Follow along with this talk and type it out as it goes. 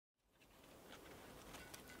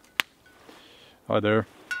Hi there.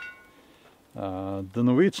 The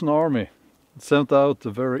Norwegian Army sent out a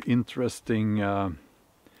very interesting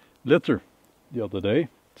letter the other day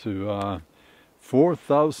to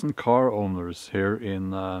 4,000 car owners here in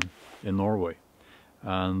Norway.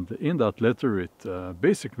 And in that letter it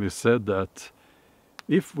basically said that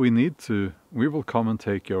if we need to, we will come and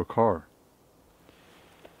take your car.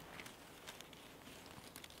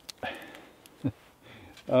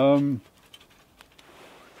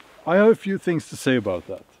 I have a few things to say about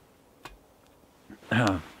that.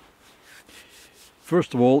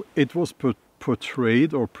 First of all, it was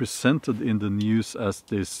portrayed or presented in the news as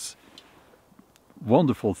this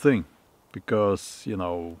wonderful thing, because, you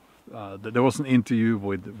know, there was an interview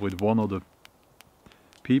with one of the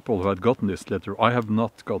people who had gotten this letter. I have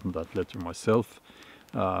not gotten that letter myself,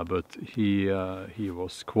 but he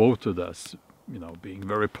was quoted as, you know, being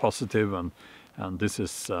very positive, and this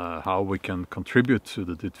is how we can contribute to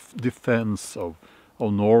the defense of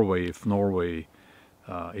Norway if we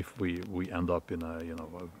end up in a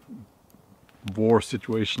war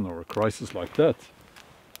situation or a crisis like that.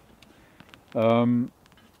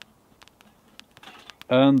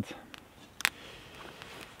 And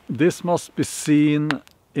this must be seen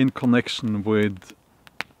in connection with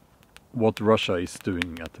what Russia is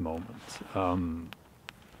doing at the moment,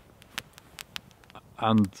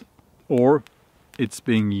 or it's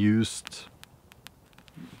being used.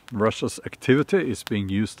 Russia's activity is being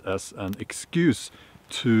used as an excuse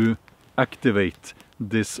to activate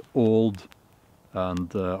this old,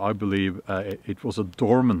 and I believe it was a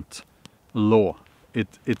dormant law.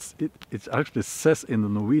 It actually says in the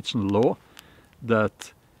Norwegian law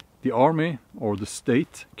that the army or the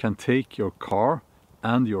state can take your car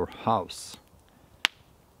and your house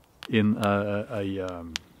in a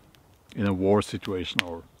war situation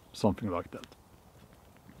or something like that.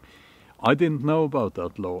 I didn't know about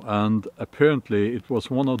that law, and apparently it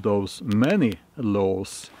was one of those many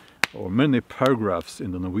laws or many paragraphs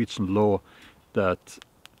in the Norwegian law that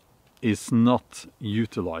is not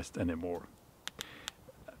utilized anymore.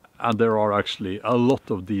 And there are actually a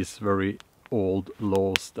lot of these very old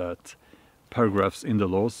laws, that paragraphs in the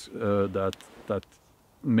laws that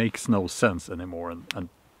makes no sense anymore,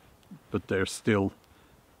 but they're still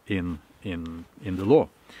in the law.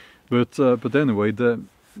 But anyway,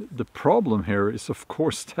 the problem here is, of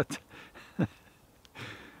course, that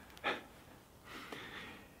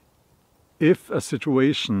if a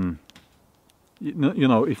situation, you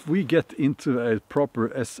know, if we get into a proper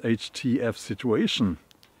SHTF situation,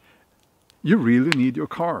 you really need your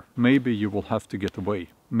car. Maybe you will have to get away.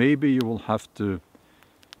 Maybe you will have to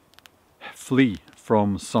flee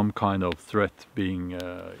from some kind of threat, being,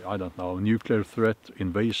 I don't know, nuclear threat,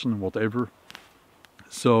 invasion, whatever.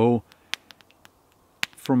 So,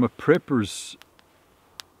 from a prepper's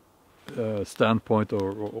standpoint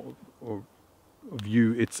or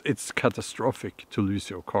view, it's catastrophic to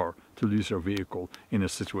lose your car, to lose your vehicle in a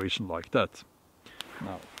situation like that.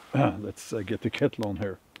 Now, let's get the kettle on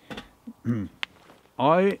here.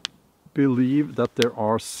 I believe that there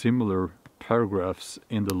are similar paragraphs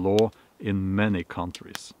in the law in many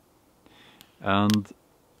countries, and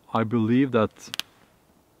I believe that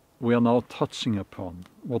we are now touching upon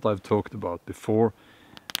what I've talked about before,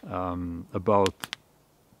 about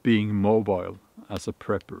being mobile as a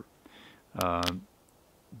prepper.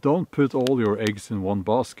 Don't put all your eggs in one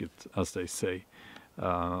basket, as they say.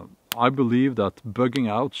 I believe that bugging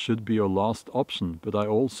out should be your last option, but I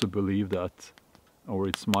also believe that, or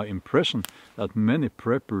it's my impression, that many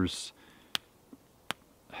preppers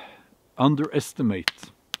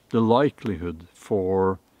underestimate the likelihood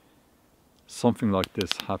for something like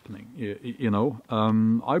this happening.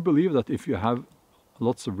 I believe that if you have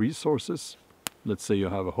lots of resources, let's say you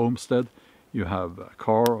have a homestead, you have a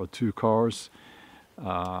car or 2 cars,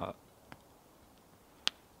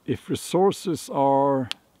 if resources are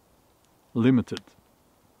limited,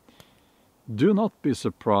 do not be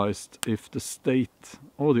surprised if the state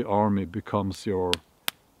or the army becomes your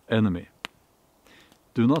enemy.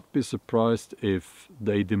 Do not be surprised if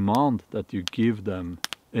they demand that you give them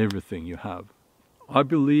everything you have. I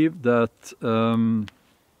believe that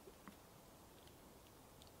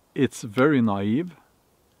it's very naive,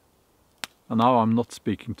 and now I'm not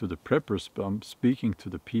speaking to the preppers, but I'm speaking to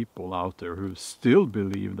the people out there who still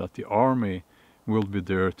believe that the army will be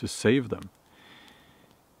there to save them.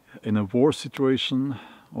 In a war situation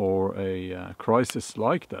or a crisis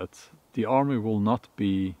like that, the army will not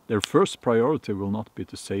be, their first priority will not be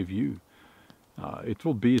to save you. It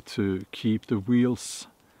will be to keep the wheels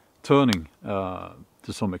turning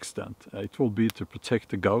to some extent. It will be to protect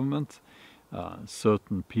the government,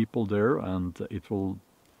 certain people there, and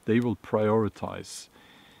they will prioritize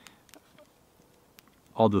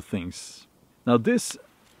other things. Now this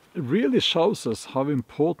really shows us how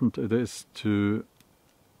important it is to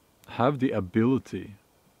have the ability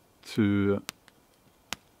to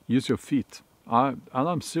use your feet. And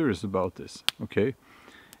I'm serious about this, okay?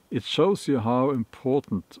 It shows you how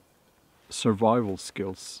important survival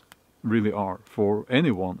skills really are for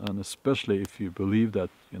anyone, and especially if you believe that,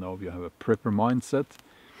 you know, you have a prepper mindset.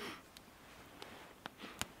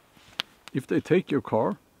 If they take your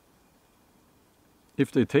car,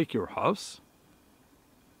 if they take your house,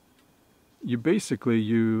 you basically,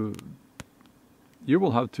 you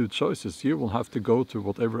will have two choices. You will have to go to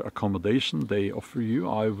whatever accommodation they offer you.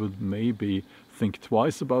 I would maybe think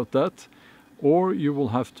twice about that. Or you will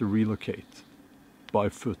have to relocate by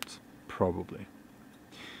foot, probably.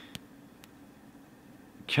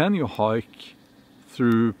 Can you hike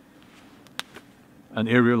through an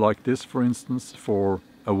area like this, for instance, for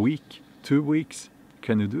a week, 2 weeks?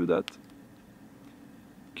 Can you do that?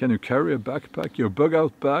 Can you carry a backpack, your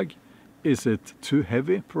bug-out bag? Is it too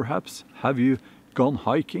heavy, perhaps? Have you gone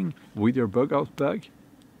hiking with your bug-out bag?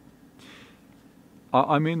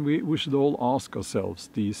 I mean, we should all ask ourselves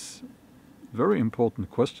these very important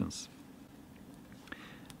questions.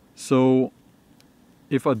 So,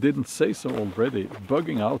 if I didn't say so already,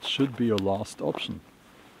 bugging out should be your last option.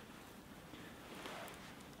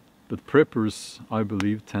 But preppers, I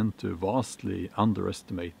believe, tend to vastly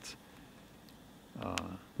underestimate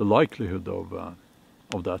the likelihood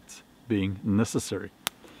of that being necessary.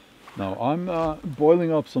 Now, I'm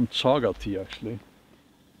boiling up some chaga tea, actually.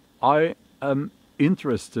 I am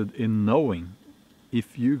interested in knowing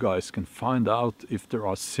if you guys can find out if there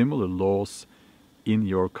are similar laws in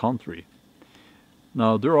your country.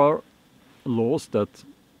 Now, there are laws that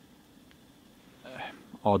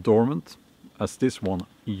are dormant, as this one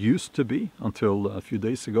used to be until a few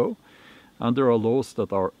days ago, and there are laws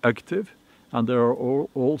that are active, and there are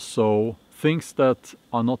also things that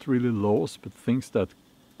are not really laws, but things that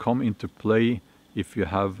come into play if you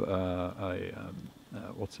have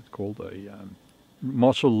what's it called, a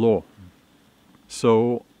martial law.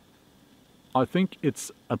 So I think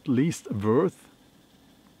it's at least worth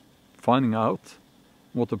finding out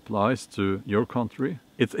what applies to your country.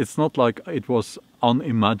 It's not like it was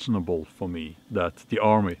unimaginable for me that the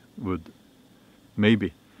army would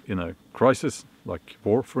maybe in a crisis like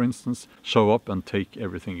war, for instance, show up and take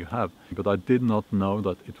everything you have. But I did not know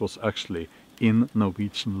that it was actually in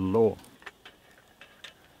Norwegian law.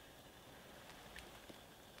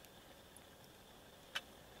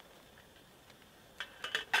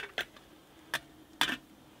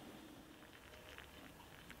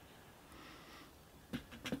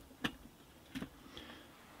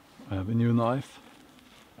 I have a new knife.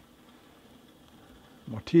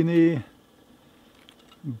 Martini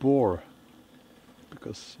boar,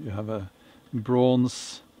 because you have a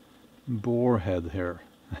bronze boar head here.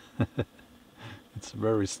 It's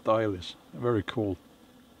very stylish, very cool.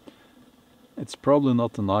 It's probably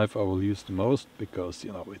not the knife I will use the most because,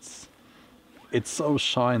 you know, it's so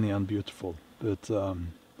shiny and beautiful, but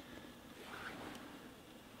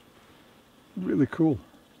really cool.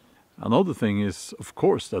 Another thing is, of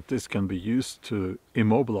course, that this can be used to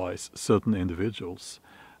immobilize certain individuals.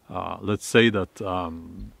 Let's say that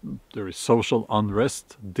there is social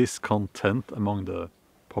unrest, discontent among the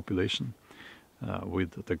population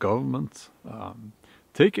with the government.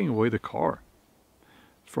 Taking away the car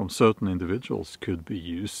from certain individuals could be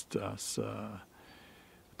used as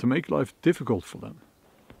to make life difficult for them.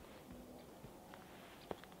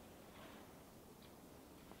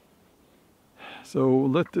 So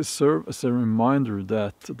let this serve as a reminder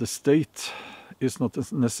that the state is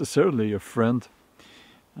not necessarily your friend.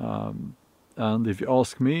 And if you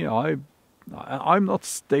ask me, I'm not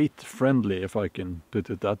state-friendly, if I can put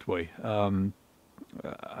it that way.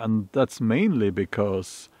 And that's mainly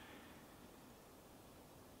because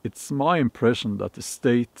it's my impression that the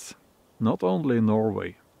state, not only in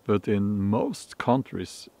Norway, but in most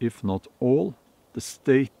countries, if not all, the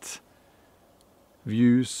state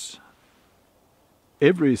views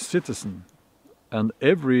every citizen and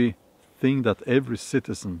everything that every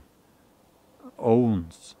citizen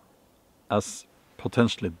owns as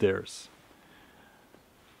potentially theirs.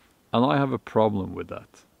 And I have a problem with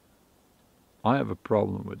that. I have a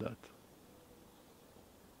problem with that.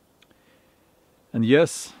 And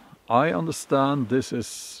yes, I understand this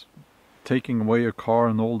is taking away a car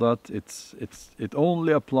and all that. It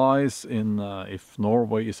only applies in if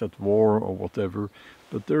Norway is at war or whatever.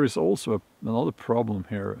 But there is also another problem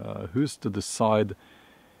here. Who's to decide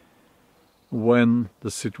when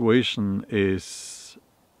the situation is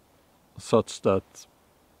such that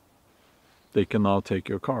they can now take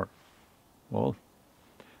your car. Well,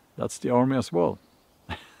 that's the army as well.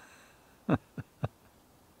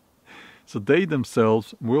 So they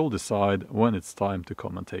themselves will decide when it's time to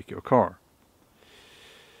come and take your car.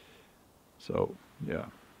 So, yeah.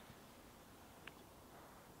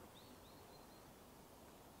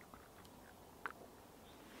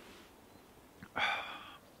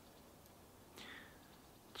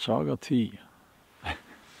 Chaga tea.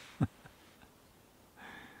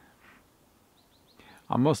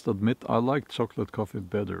 I must admit I like chocolate coffee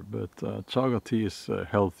better, but chaga tea is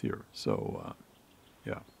healthier. So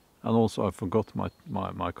yeah, and also I forgot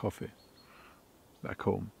my coffee back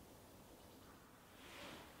home.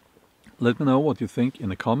 Let me know what you think in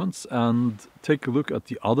the comments, and take a look at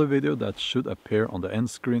the other video that should appear on the end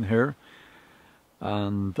screen here.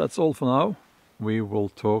 And that's all for now. We will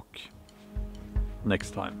talk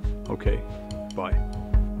next time. Okay, bye.